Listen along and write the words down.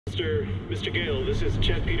Mr. Gale, this is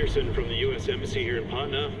Chet Peterson from the U.S. Embassy here in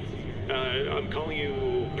Patna. I'm calling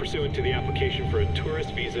you pursuant to the application for a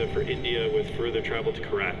tourist visa for India with further travel to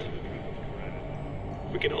Korat.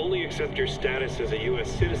 We can only accept your status as a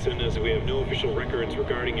U.S. citizen as we have no official records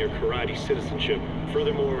regarding your Karati citizenship.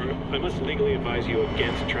 Furthermore, I must legally advise you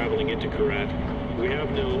against traveling into Korat. We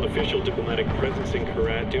have no official diplomatic presence in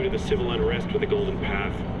Korat due to the civil unrest with the Golden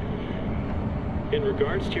Path. In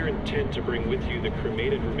regards to your intent to bring with you the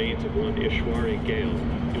cremated remains of one Ishwari Gale,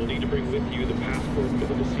 you'll need to bring with you the passport for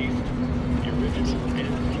the deceased, the original and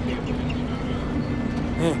copy of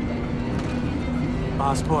the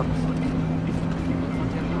passport.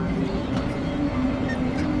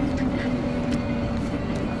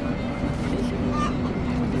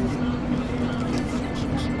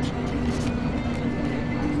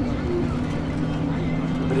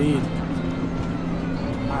 Breathe.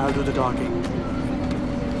 I'll do the talking.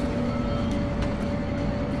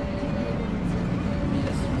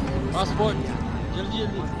 Passport. जल्दी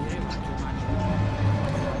जल्दी.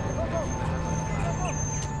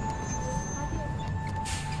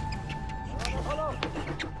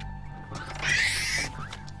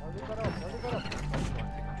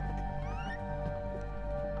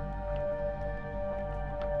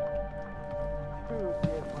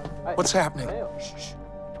 What's happening?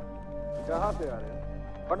 कहाँ पे आ रहे हैं?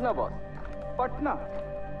 Patna boss. Patna.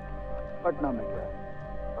 Patna में क्या?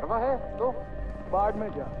 परवाह है तो बाढ़ में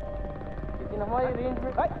जा. लेकिन हमारी रेंज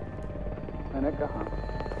में मैंने कहा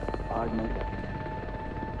बाढ़ में जा.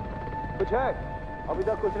 कुछ है? अभी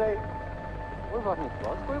तक कुछ नहीं. कोई बात नहीं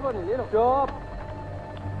बॉस, कोई बात नहीं, ले लो. चुप.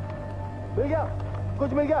 मिल गया? कुछ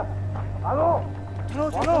मिल गया? आलो. चलो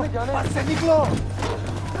चलो. बस से निकलो.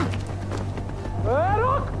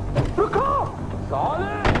 रुक. रुको. साले.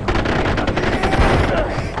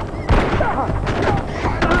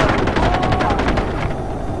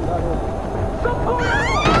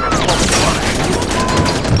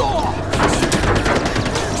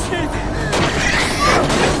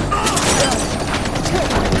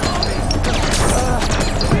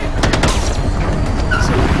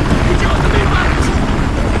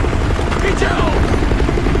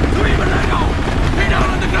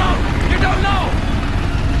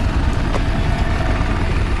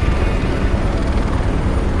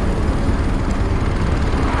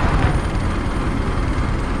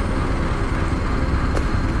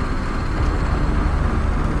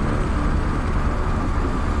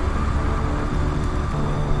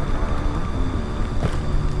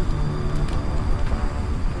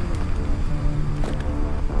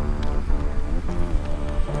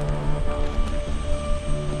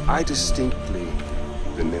 I distinctly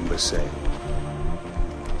remember saying,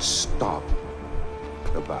 stop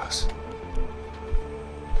the bus.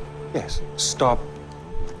 Yes, stop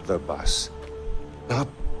the bus. Not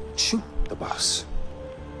shoot the bus.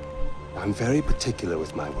 I'm very particular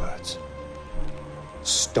with my words.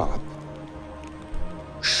 Stop.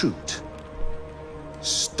 Shoot.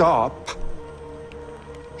 Stop.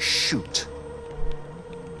 Shoot.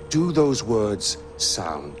 Do those words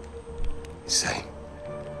sound the same?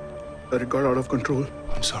 It got out of control.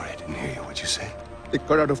 I'm sorry, I didn't hear you. What'd you say? It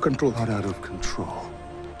got out of control. Got out of control.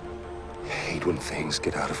 I hate when things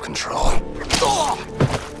get out of control.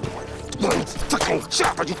 One fucking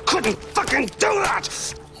job, but you couldn't fucking do that!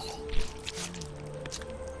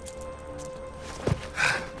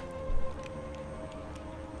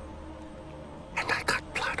 And I got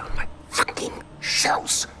blood on my fucking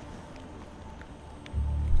shoes.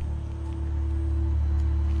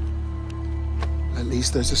 At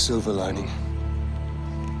least there's a silver lining.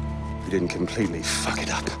 You didn't completely fuck it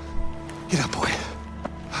up. Get up, boy.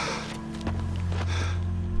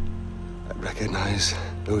 I recognize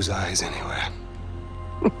those eyes anywhere.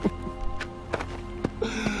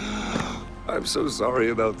 I'm so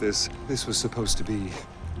sorry about this. This was supposed to be...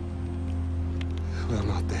 well,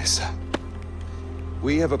 not this.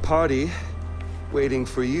 We have a party waiting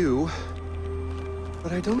for you,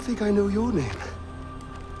 but I don't think I know your name.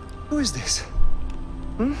 Who is this?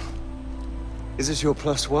 Hmm? Is this your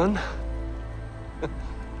 +1?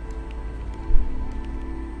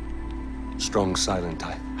 Strong silent,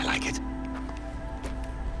 I like it.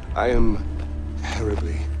 I am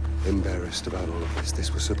terribly embarrassed about all of this.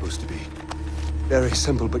 This was supposed to be very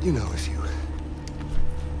simple, but you know, if you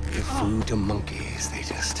give food to monkeys, they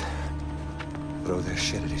just throw their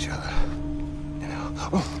shit at each other. You know?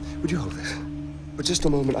 Oh, would you hold this? For just a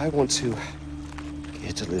moment, I want to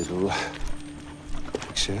get a little...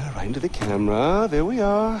 right into the camera. There we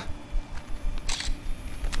are.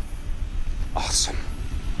 Awesome.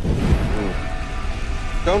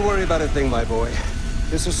 Don't worry about a thing, my boy.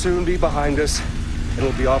 This will soon be behind us. and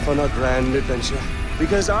we'll be off on our grand adventure.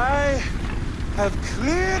 Because I have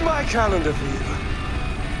cleared my calendar for you.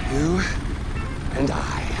 You and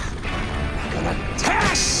I are gonna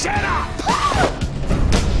tear shit up!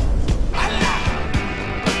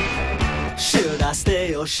 Should I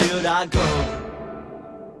stay or should I go?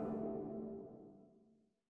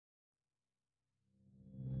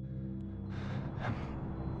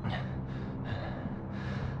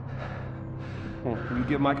 You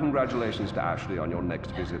give my congratulations to Ashley on your next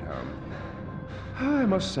visit home. I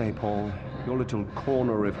must say, Paul, your little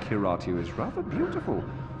corner of Kiratu is rather beautiful.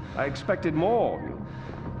 I expected more.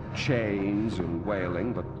 Chains and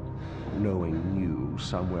wailing, but knowing you,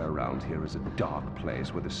 somewhere around here is a dark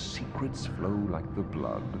place where the secrets flow like the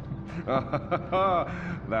blood.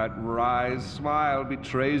 That wry smile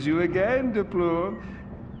betrays you again, Deplume.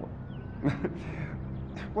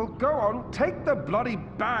 Well, go on, take the bloody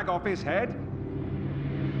bag off his head.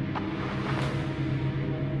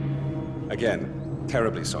 Again,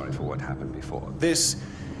 terribly sorry for what happened before. This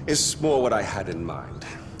is more what I had in mind.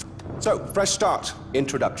 So, fresh start.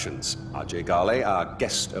 Introductions. Ajay Ghale, our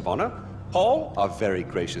guest of honor. Paul, our very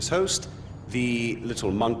gracious host. The little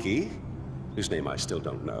monkey, whose name I still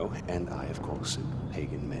don't know. And I, of course, am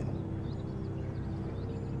Pagan Men.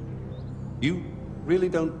 You really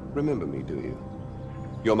don't remember me, do you?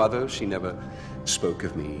 Your mother, she never spoke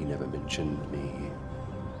of me, never mentioned me.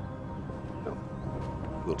 No.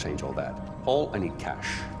 We'll change all that. Paul, I need cash.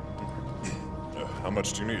 How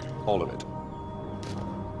much do you need? All of it.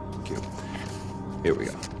 Thank you. Here we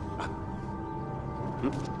go.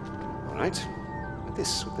 All right. Like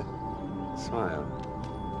this, with the smile.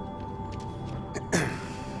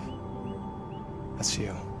 That's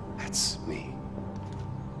you. That's me.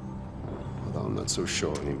 Although I'm not so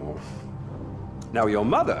sure anymore. Now, your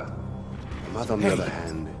mother, on the other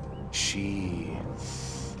hand, she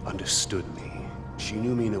understood me. She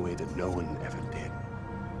knew me in a way that no one ever did.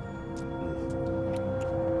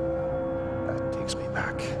 That takes me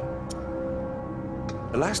back.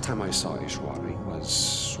 The last time I saw Ishwari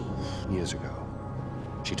was years ago.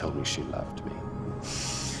 She told me she loved me.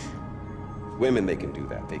 Women, they can do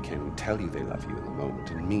that. They can tell you they love you in the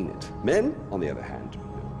moment and mean it. Men, on the other hand,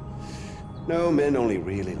 no, men only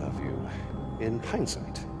really love you in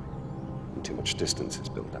hindsight, when too much distance is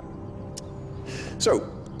built up. So,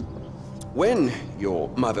 when your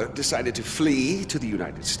mother decided to flee to the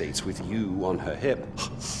United States with you on her hip,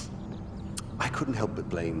 I couldn't help but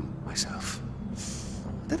blame myself.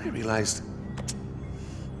 Then I realized,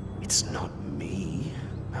 it's not me,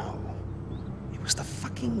 no. It was the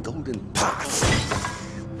fucking Golden Path.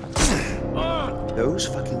 Those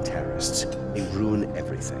fucking terrorists, they ruin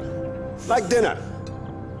everything. Like dinner.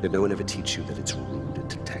 Did no one ever teach you that it's rude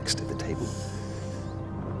to text at the table?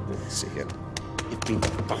 Let's see here. It's been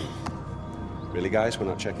fun. Really, guys? We're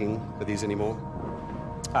not checking for these anymore?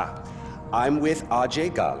 I'm with Ajay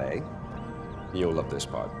Ghale. You'll love this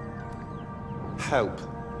part. Help.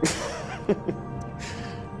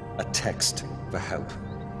 A text for help.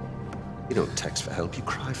 You don't text for help, you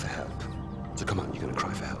cry for help. So come on, you're gonna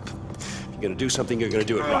cry for help. If you're gonna do something, you're gonna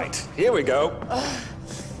do it right. Here we go.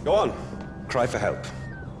 Go on. Cry for help.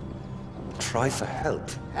 Cry for help.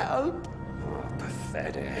 Help? Oh,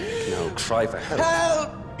 pathetic. No, cry for help. Help!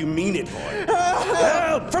 You mean it, boy. Help!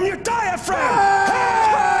 Help! From your diaphragm!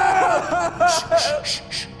 Help! Shh, shh,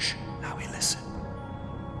 shh, shh. Now we listen.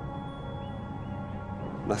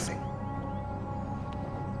 Nothing.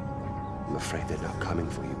 I'm afraid they're not coming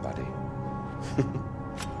for you, buddy.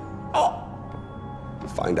 Oh! We'll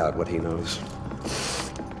find out what he knows.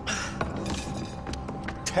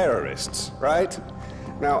 Terrorists, right?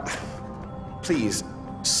 Now, please,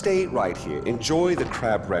 stay right here. Enjoy the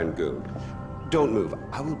crab rangoon. Don't move.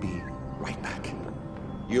 I will be right back.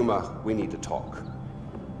 Yuma, we need to talk.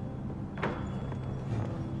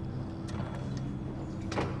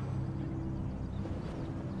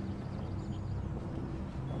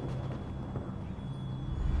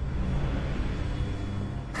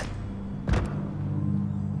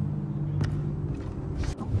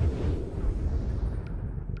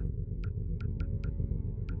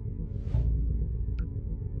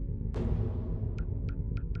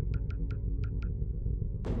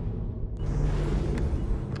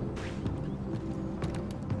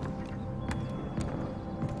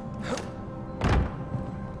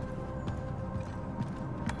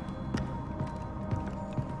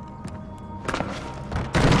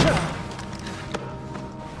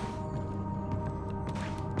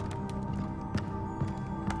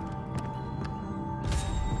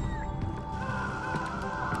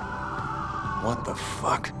 What the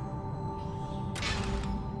fuck?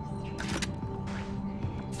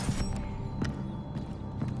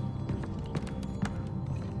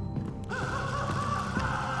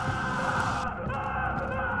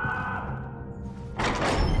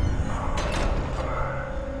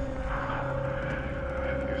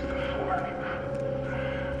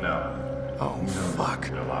 Oh, fuck.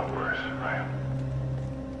 A lot worse, right?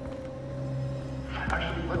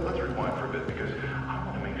 Actually, let's rewind for a bit because I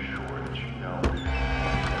want to make sure that you know.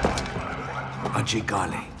 Ajay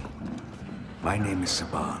Ghale. My name is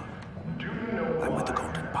Sabal. I'm with the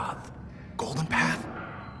Golden Path. Golden Path?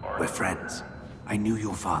 We're friends. I knew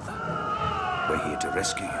your father. We're here to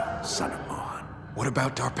rescue you, son of Mohan. What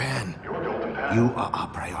about Darpan? You are our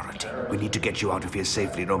priority. We need to get you out of here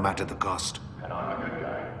safely, no matter the cost.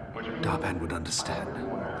 Darpan would understand.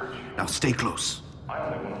 Now stay close.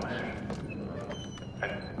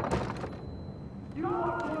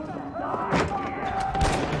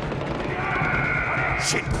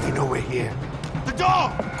 Shit, they know we're here. The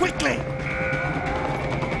door! Quickly!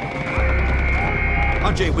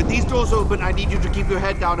 Ajay, with these doors open, I need you to keep your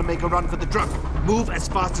head down and make a run for the truck. Move as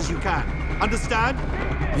fast as you can. Understand?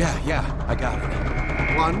 Yeah, I got it.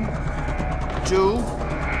 1, 2,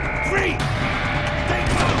 3! Stay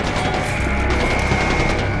close!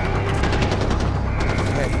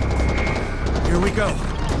 Okay. Here we go.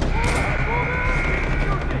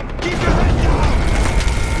 Keep your head down!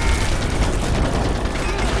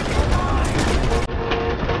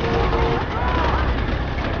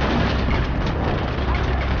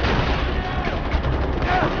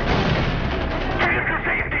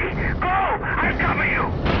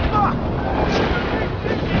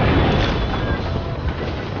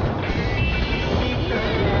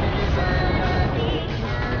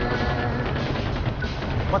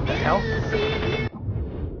 What the hell?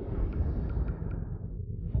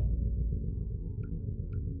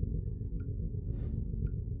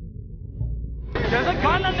 There's a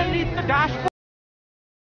gun underneath the dashboard.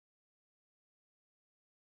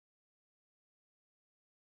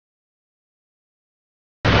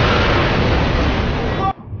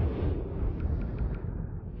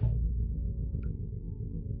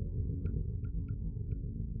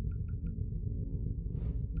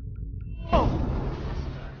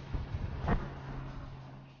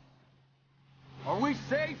 Are we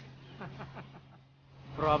safe?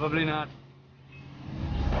 Probably not.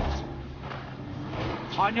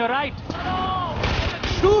 On your right.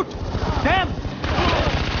 Shoot them!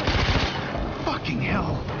 Fucking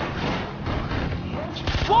hell!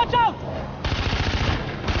 Watch out!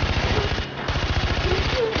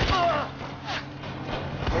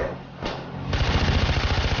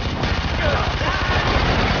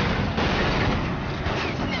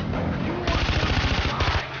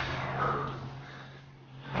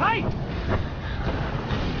 Right!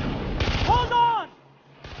 Hold on!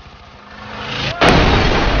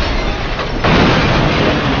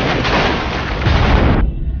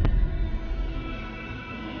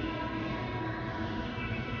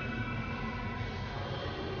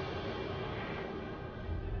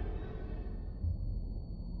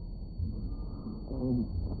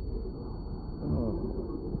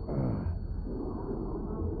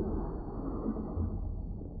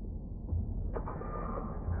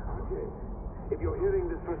 If you're hearing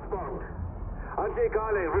this, respond. Ajay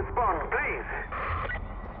Ghale, respond, please.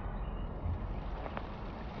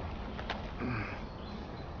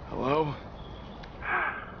 Hello?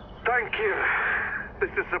 Thank you.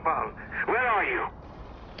 This is Sabal. Where are you?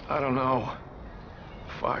 I don't know.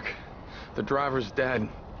 Fuck. The driver's dead.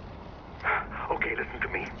 Okay, listen to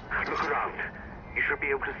me. Look around. You should be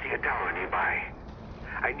able to see a tower nearby.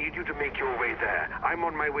 I need you to make your way there. I'm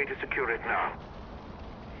on my way to secure it now.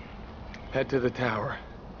 Head to the tower.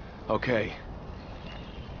 Okay.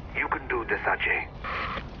 You can do this, Ajay.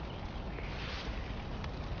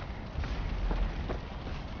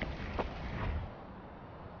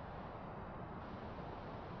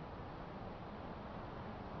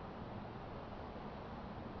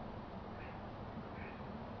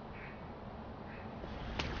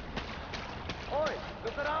 Oi,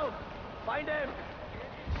 look around. Find him.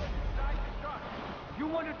 You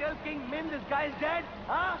want to tell King Min this guy's dead?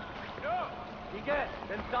 Huh? No. Okay,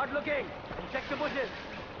 then start looking and check the bushes.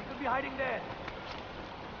 He could be hiding there.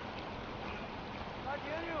 Can't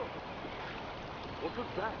hear you. What was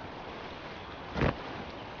that?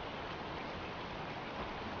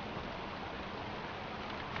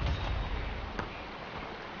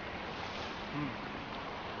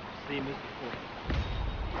 Same as before.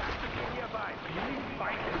 Nearby. Really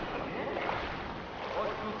find him. Oh,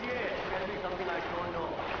 Susie, tell me something I don't know.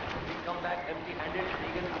 If we come back empty-handed,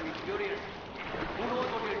 Negan will be furious. Who knows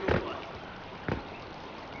what he'll do to us?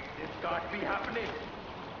 This can't be happening.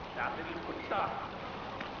 That little kutta.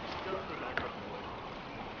 Just a lot of noise.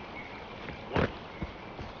 What?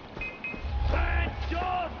 Bad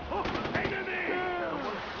John! Enemy!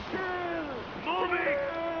 Moving!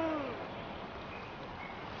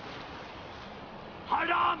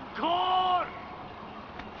 Haram Khor!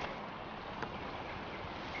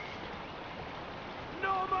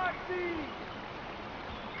 me!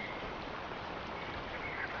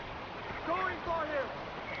 Going for him!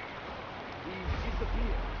 He's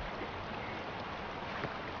disappeared.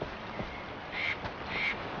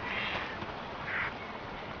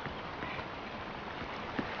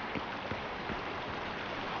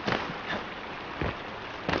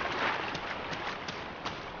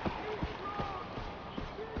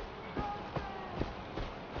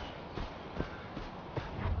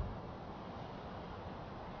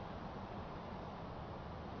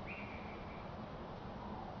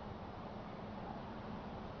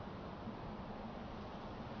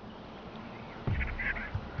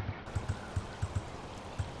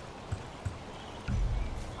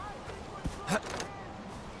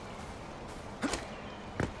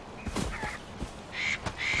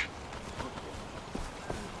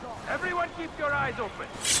 Everyone keep your eyes open.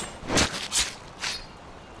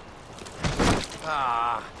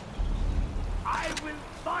 I will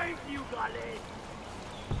find you, Gale!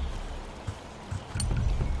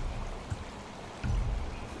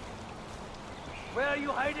 Where are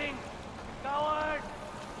you hiding? Coward!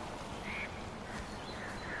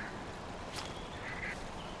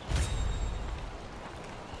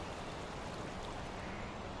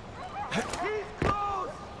 He's close!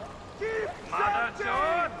 Keep Mother shouting!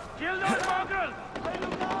 John! Kill those mongrels!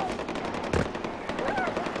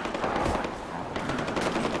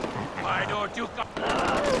 Why don't you come?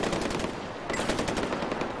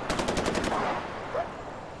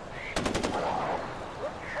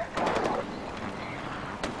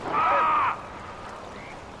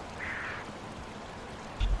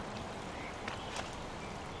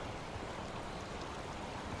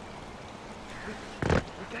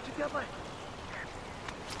 We got together!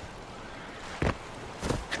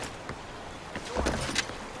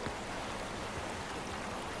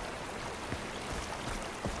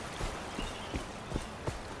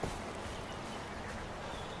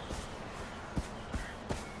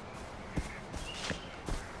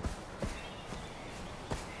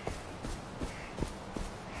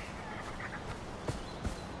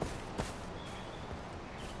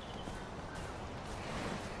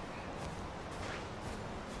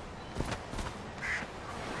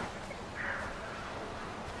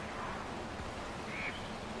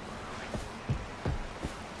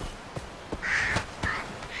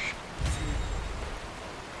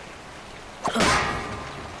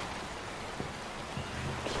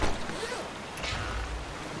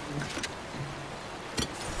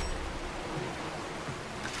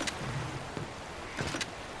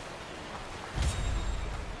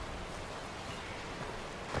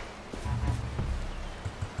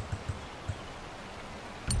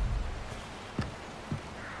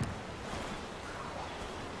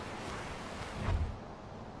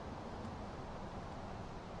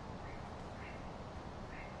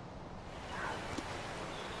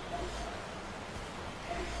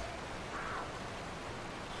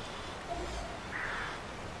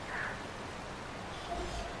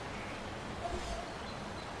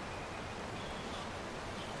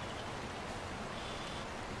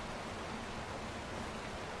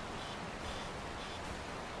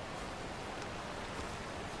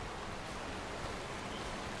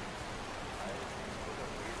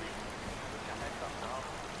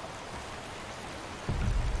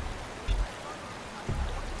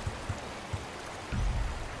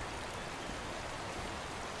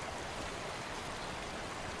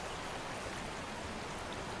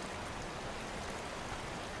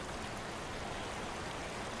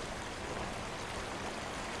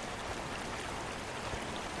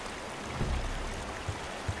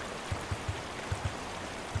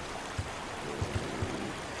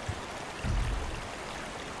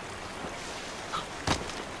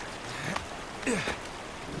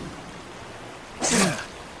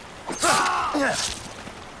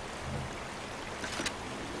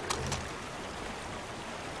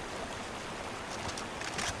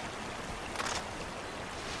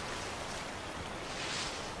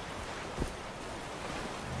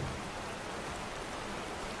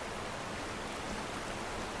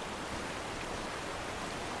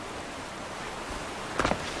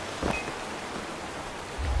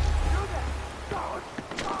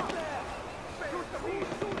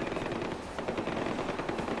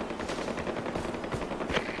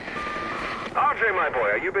 RJ, my boy,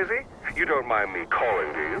 are you busy? You don't mind me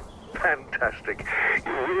calling, do you? Fantastic.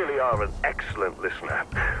 You really are an excellent listener.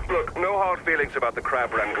 Look, no hard feelings about the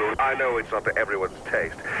crab rangoon. I know it's not to everyone's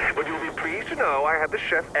taste. But you'll be pleased to know I had the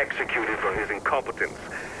chef executed for his incompetence.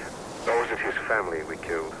 Or was it his family we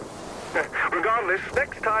killed? Regardless,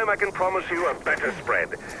 next time I can promise you a better spread.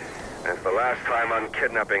 And it's the last time I'm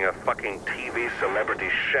kidnapping a fucking TV celebrity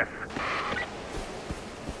chef.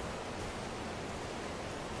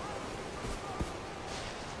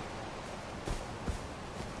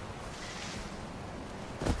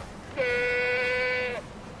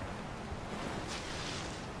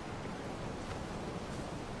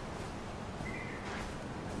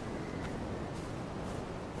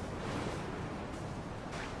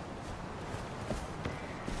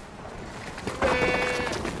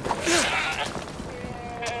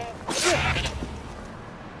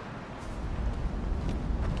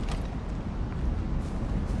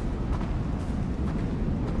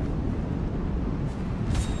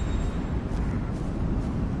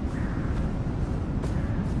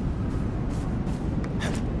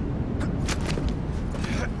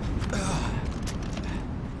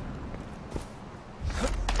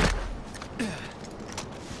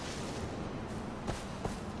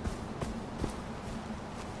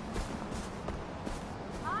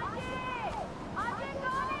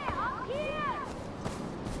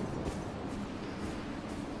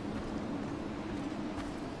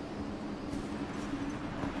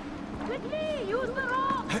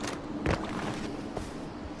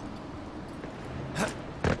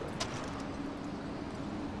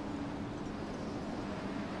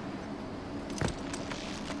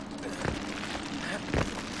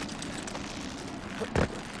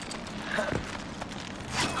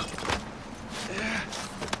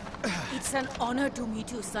 It's an honor to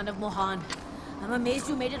meet you, son of Mohan. I'm amazed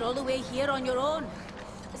you made it all the way here on your own.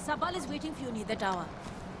 Sabal is waiting for you near the tower.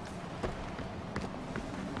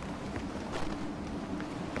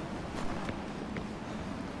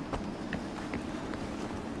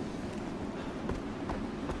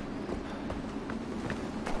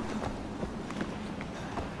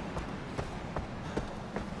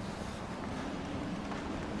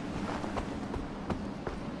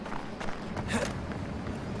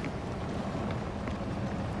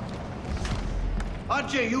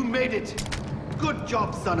 Ajay, you made it! Good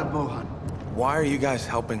job, son of Mohan. Why are you guys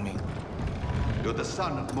helping me? You're the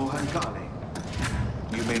son of Mohan Ghale.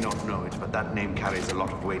 You may not know it, but that name carries a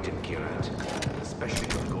lot of weight in Kyrat, especially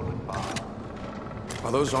the Golden Bar.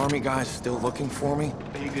 Are those army guys still looking for me?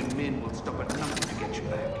 Pagan men will stop at nothing to get you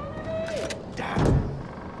back. Damn.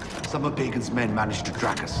 Some of Pagan's men managed to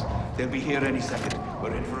track us. They'll be here any second.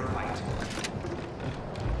 We're in for a fight.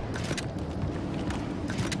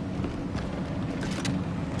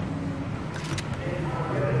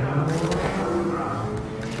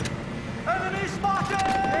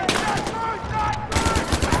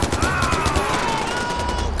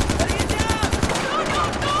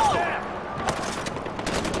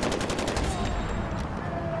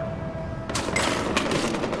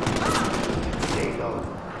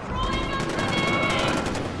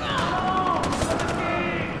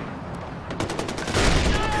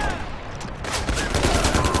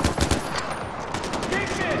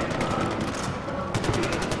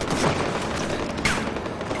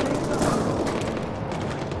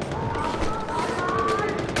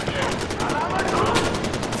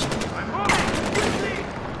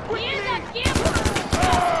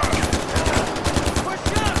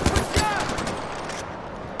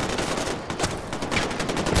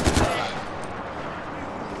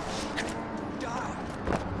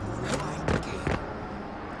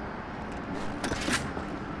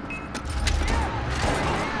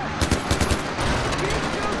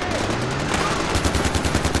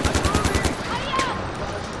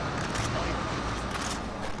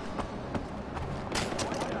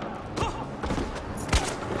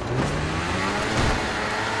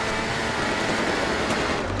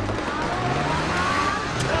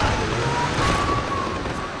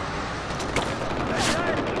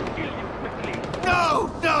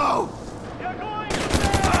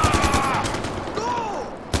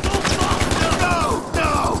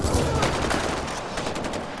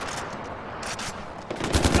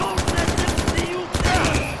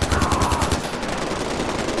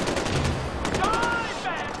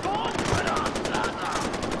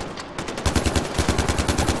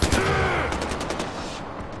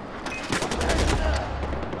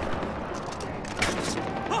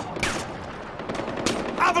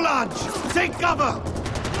 Avalanche! Take cover!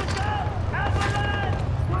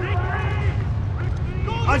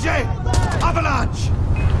 Ajay! Avalanche!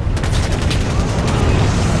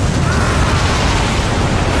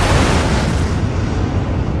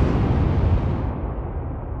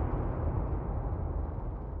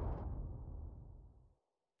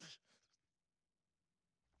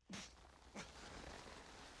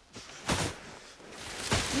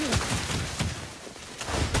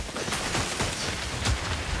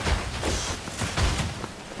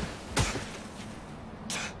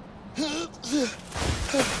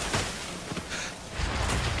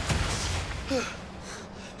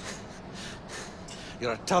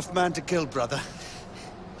 You're a tough man to kill, brother.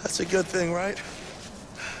 That's a good thing, right?